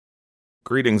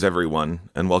Greetings, everyone,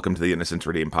 and welcome to the Innocence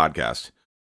Redeemed podcast.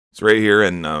 It's Ray here,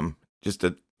 and just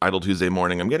an idle Tuesday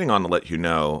morning, I'm getting on to let you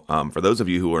know, for those of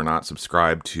you who are not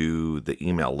subscribed to the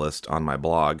email list on my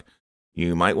blog,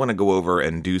 you might want to go over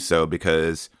and do so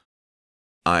because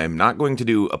I'm not going to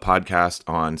do a podcast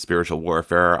on spiritual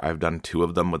warfare. I've done 2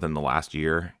 of them within the last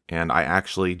year, and I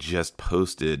actually just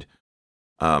posted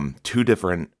 2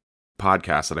 different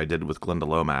podcasts that I did with Glenda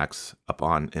Lomax up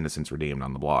on Innocence Redeemed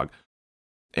on the blog.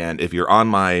 And if you're on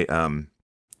my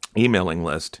emailing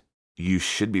list, you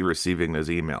should be receiving those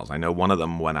emails. I know one of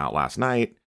them went out last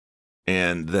night,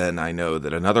 and then I know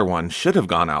that another one should have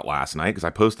gone out last night because I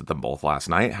posted them both last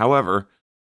night. However,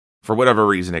 for whatever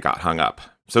reason, it got hung up.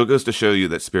 So it goes to show you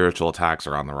that spiritual attacks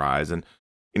are on the rise. And,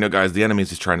 you know, guys, the enemy's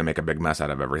just trying to make a big mess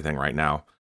out of everything right now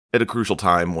at a crucial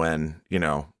time when, you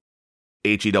know,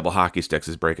 HE double hockey sticks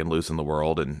is breaking loose in the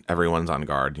world and everyone's on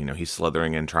guard. You know, he's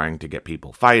slithering in, trying to get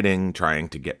people fighting, trying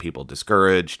to get people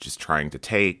discouraged, just trying to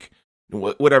take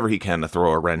whatever he can to throw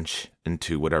a wrench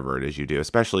into whatever it is you do,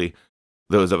 especially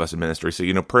those of us in ministry. So,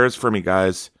 you know, prayers for me,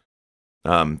 guys.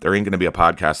 There ain't going to be a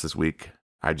podcast this week.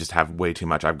 I just have way too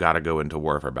much. I've got to go into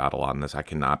warfare battle on this. I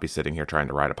cannot be sitting here trying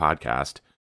to write a podcast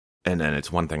and then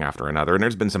it's one thing after another. And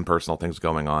there's been some personal things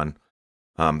going on.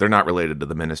 They're not related to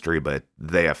the ministry, but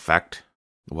they affect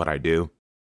what I do.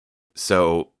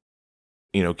 So,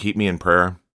 you know, keep me in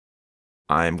prayer.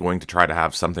 I'm going to try to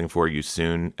have something for you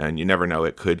soon, and you never know,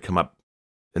 it could come up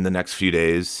in the next few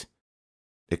days.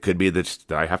 It could be that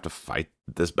I have to fight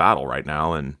this battle right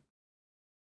now, and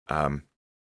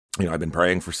you know, I've been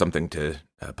praying for something to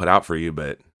put out for you,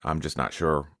 but I'm just not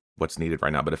sure what's needed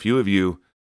right now. But a few of you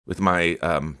with my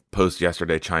post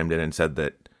yesterday chimed in and said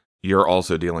that you're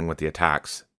also dealing with the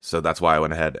attacks. So that's why I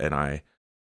went ahead and I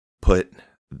put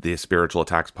the Spiritual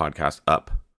Attacks podcast up,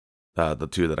 the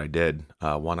 2 that I did.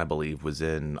 One, I believe, was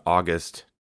in August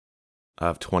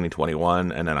of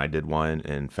 2021, and then I did one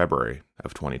in February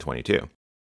of 2022.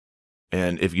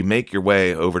 And if you make your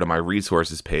way over to my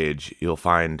resources page, you'll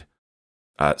find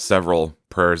several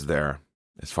prayers there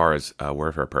as far as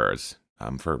warfare prayers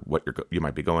for what you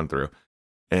might be going through.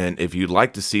 And if you'd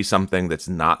like to see something that's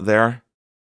not there,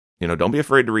 you know, don't be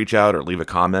afraid to reach out or leave a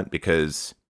comment,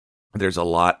 because there's a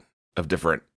lot of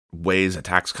different ways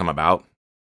attacks come about.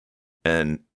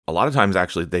 And a lot of times,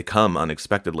 actually, they come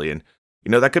unexpectedly. And,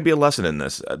 you know, that could be a lesson in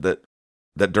this, that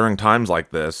during times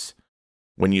like this,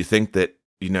 when you think that,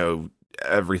 you know,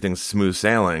 everything's smooth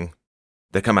sailing,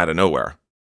 they come out of nowhere,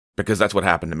 because that's what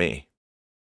happened to me.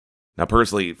 Now,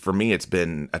 personally, for me, it's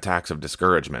been attacks of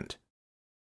discouragement.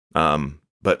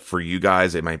 But for you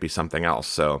guys, it might be something else.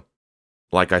 So,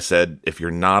 like I said, if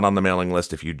you're not on the mailing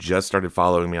list, if you just started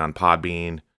following me on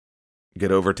Podbean, get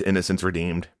over to Innocence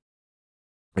Redeemed.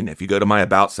 And if you go to my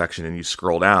About section and you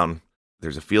scroll down,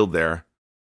 there's a field there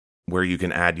where you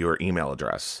can add your email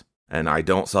address. And I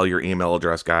don't sell your email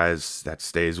address, guys. That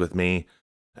stays with me.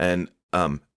 And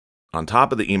on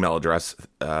top of the email address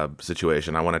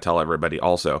situation, I want to tell everybody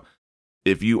also,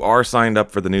 if you are signed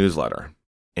up for the newsletter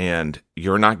and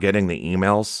you're not getting the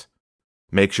emails,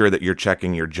 make sure that you're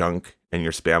checking your junk and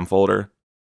your spam folder,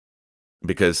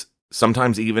 because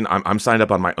sometimes even I'm signed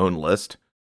up on my own list,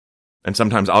 and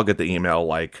sometimes I'll get the email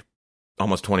like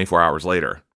almost 24 hours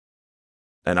later.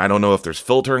 And I don't know if there's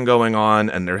filtering going on,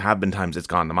 and there have been times it's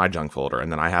gone to my junk folder, and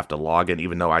then I have to log in,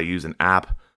 even though I use an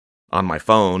app on my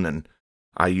phone, and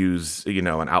I use, you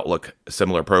know, an Outlook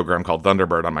similar program called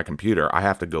Thunderbird on my computer. I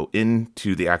have to go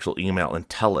into the actual email and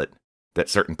tell it that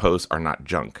certain posts are not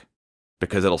junk,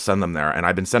 because it'll send them there. And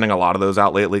I've been sending a lot of those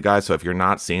out lately, guys. So if you're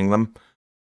not seeing them,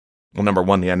 well, number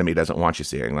 1, the enemy doesn't want you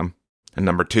seeing them. And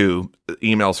number 2,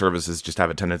 email services just have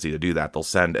a tendency to do that. They'll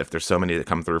send, if there's so many that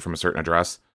come through from a certain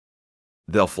address,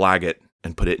 they'll flag it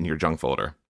and put it in your junk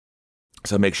folder.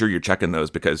 So make sure you're checking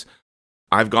those, because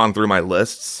I've gone through my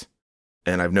lists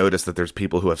and I've noticed that there's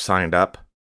people who have signed up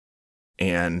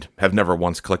and have never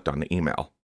once clicked on the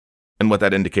email. And what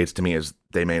that indicates to me is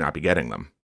they may not be getting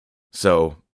them.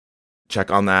 So check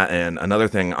on that. And another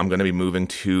thing, I'm going to be moving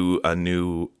to a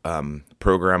new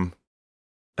program,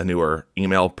 a newer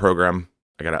email program.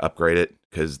 I got to upgrade it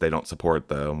because they don't support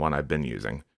the one I've been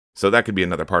using. So that could be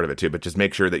another part of it too. But just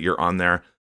make sure that you're on there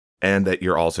and that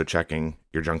you're also checking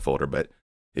your junk folder. But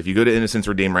if you go to Innocence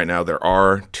Redeemed right now, there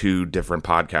are 2 different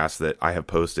podcasts that I have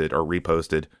posted or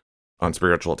reposted on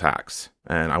spiritual attacks.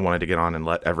 And I wanted to get on and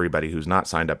let everybody who's not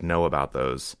signed up know about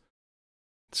those,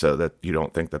 so that you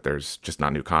don't think that there's just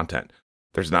not new content.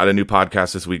 There's not a new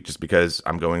podcast this week just because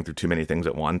I'm going through too many things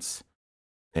at once,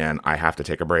 and I have to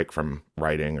take a break from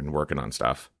writing and working on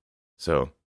stuff.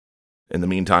 So in the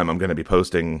meantime, I'm going to be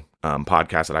posting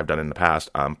podcasts that I've done in the past.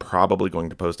 I'm probably going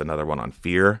to post another one on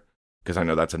fear because I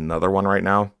know that's another one right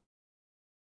now.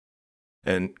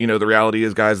 And, the reality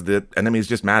is, guys, the enemy's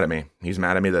just mad at me. He's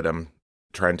mad at me that I'm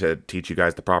trying to teach you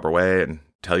guys the proper way and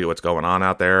tell you what's going on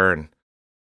out there and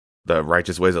the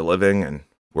righteous ways of living. And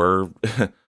we're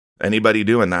anybody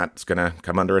doing that's going to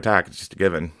come under attack. It's just a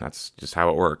given. That's just how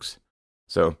it works.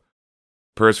 So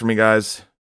prayers for me, guys.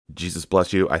 Jesus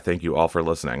bless you. I thank you all for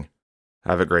listening.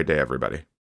 Have a great day, everybody.